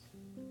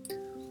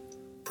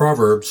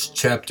Proverbs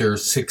chapter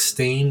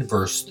 16,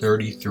 verse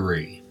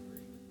 33.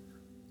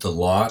 The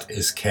lot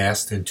is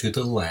cast into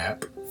the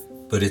lap,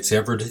 but its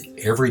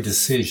every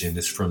decision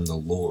is from the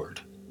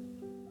Lord.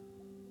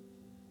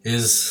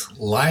 Is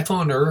life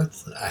on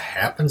earth a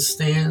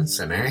happenstance,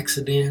 an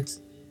accident?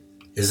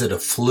 Is it a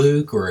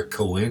fluke or a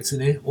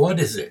coincidence? What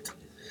is it?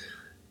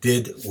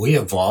 Did we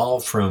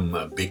evolve from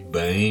a big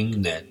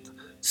bang that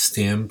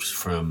stems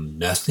from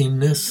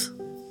nothingness?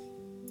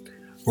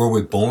 Were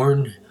we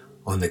born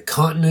on the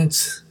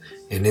continents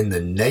and in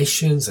the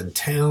nations and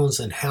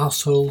towns and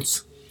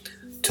households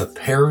to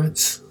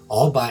parents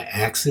all by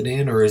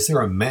accident, or is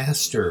there a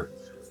master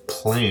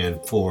plan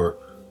for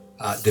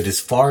that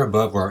is far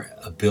above our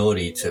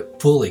ability to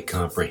fully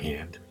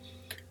comprehend,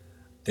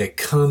 that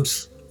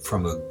comes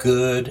from a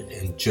good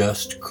and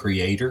just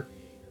creator?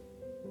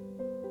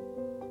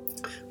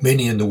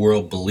 Many in the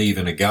world believe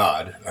in a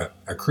God,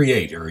 a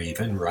creator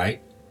even,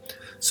 right?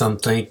 Some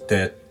think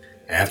that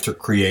after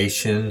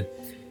creation,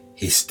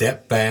 he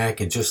stepped back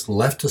and just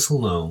left us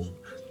alone,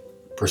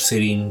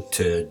 proceeding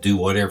to do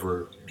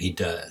whatever he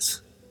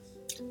does.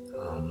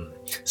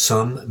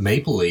 Some may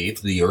believe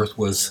the earth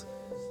was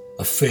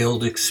a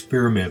failed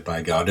experiment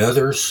by God.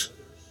 Others,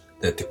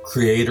 that the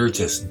creator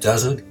just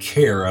doesn't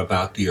care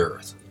about the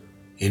earth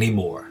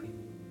anymore.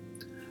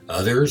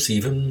 Others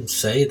even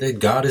say that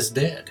God is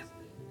dead.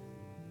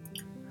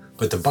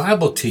 But the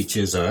Bible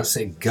teaches us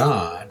that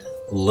God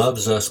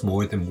loves us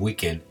more than we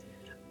can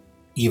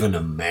even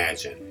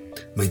imagine.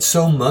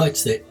 So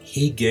much that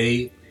he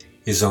gave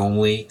his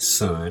only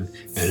Son,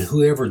 and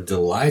whoever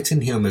delights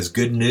in him as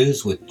good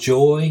news with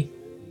joy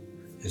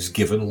is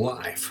given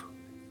life.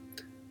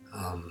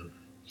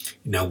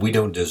 We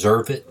don't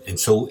deserve it, and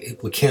so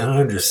we can't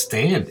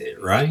understand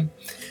it, right?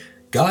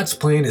 God's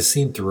plan is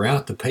seen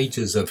throughout the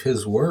pages of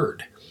his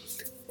word.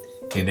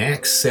 In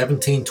Acts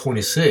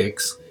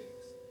 17:26,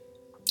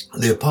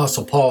 the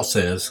Apostle Paul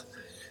says,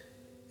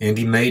 "And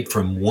he made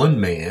from one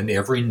man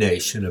every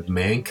nation of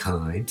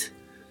mankind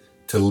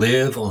to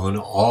live on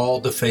all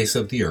the face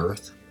of the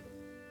earth,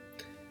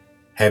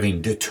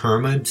 having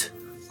determined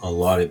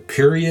allotted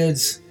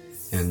periods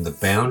and the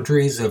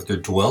boundaries of their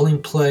dwelling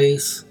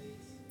place,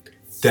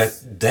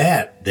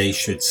 that they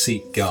should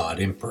seek God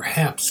and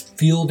perhaps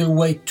feel their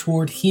way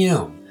toward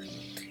him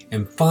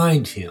and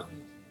find him.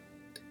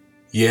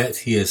 Yet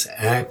he is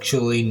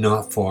actually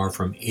not far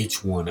from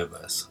each one of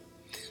us."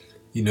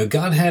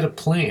 God had a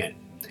plan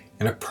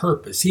and a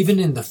purpose, even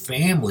in the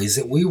families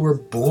that we were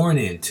born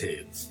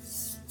into.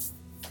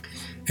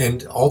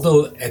 And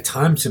although at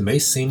times it may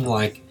seem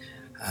like,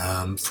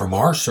 from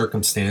our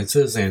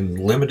circumstances and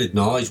limited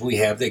knowledge we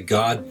have, that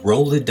God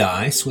rolled the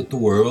dice with the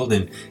world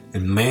and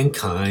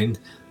mankind,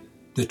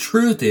 the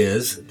truth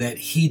is that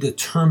he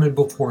determined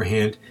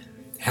beforehand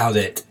how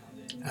that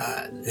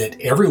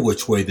every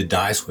which way the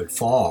dice would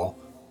fall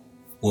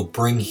will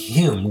bring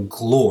him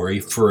glory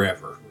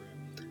forever.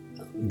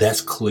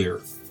 That's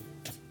clear.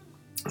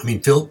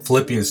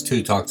 Philippians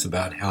 2 talks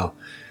about how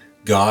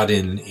God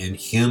in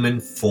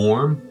human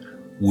form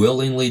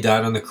willingly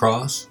died on the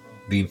cross,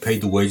 being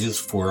paid the wages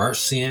for our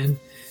sin.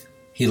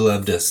 He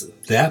loved us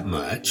that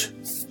much.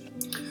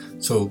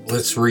 So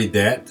let's read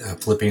that,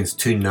 Philippians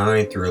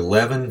 2:9 through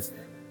 11.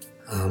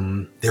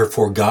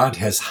 Therefore God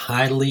has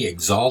highly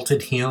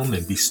exalted him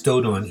and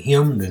bestowed on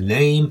him the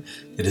name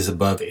that is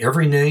above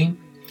every name,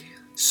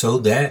 so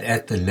that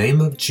at the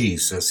name of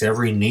Jesus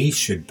every knee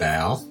should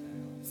bow,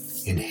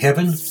 in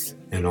heaven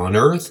and on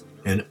earth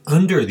and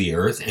under the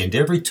earth, and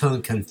every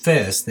tongue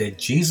confess that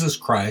Jesus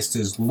Christ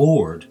is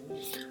Lord,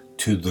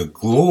 to the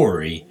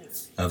glory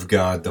of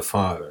God the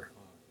Father.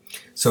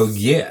 So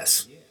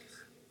yes,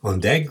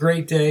 on that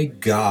great day,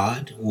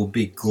 God will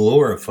be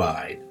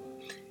glorified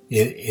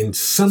in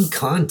some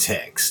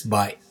context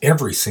by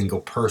every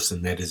single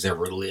person that has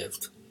ever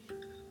lived.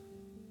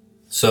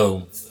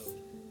 So,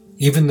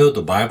 even though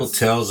the Bible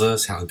tells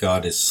us how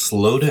God is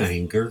slow to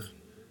anger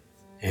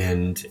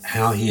and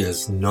how he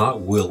is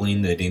not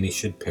willing that any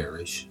should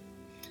perish,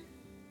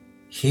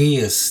 he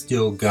is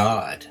still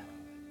God,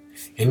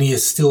 and he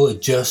is still a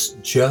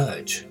just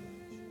judge,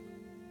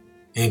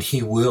 and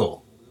he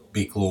will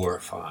be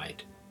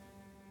glorified.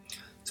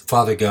 So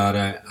Father God,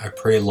 I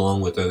pray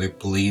along with other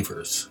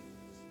believers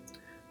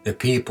that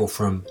people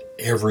from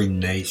every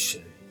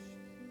nation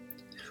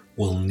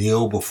will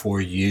kneel before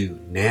you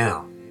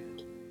now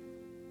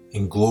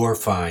and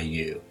glorify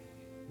you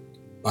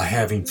by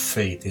having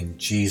faith in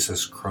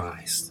Jesus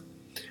Christ,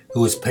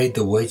 who has paid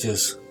the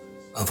wages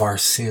of our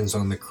sins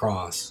on the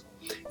cross,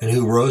 and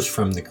who rose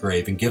from the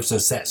grave and gives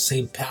us that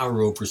same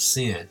power over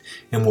sin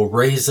and will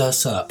raise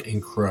us up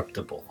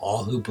incorruptible,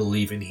 all who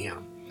believe in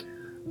him,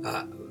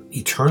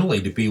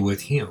 eternally to be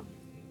with him.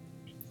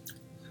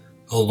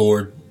 Oh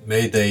Lord,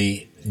 may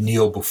they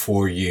kneel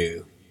before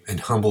you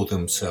and humble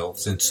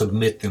themselves and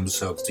submit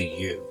themselves to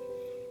you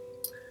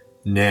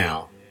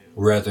now,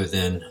 rather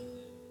than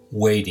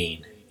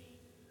waiting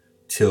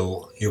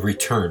till you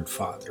return,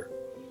 Father,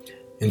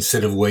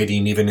 instead of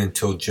waiting even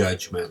until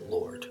judgment,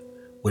 Lord,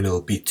 when it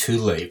will be too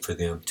late for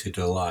them to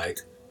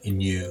delight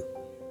in you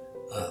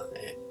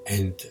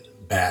and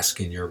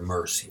bask in your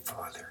mercy,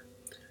 Father.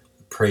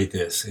 We pray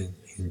this in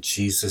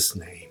Jesus'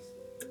 name.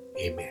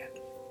 Amen.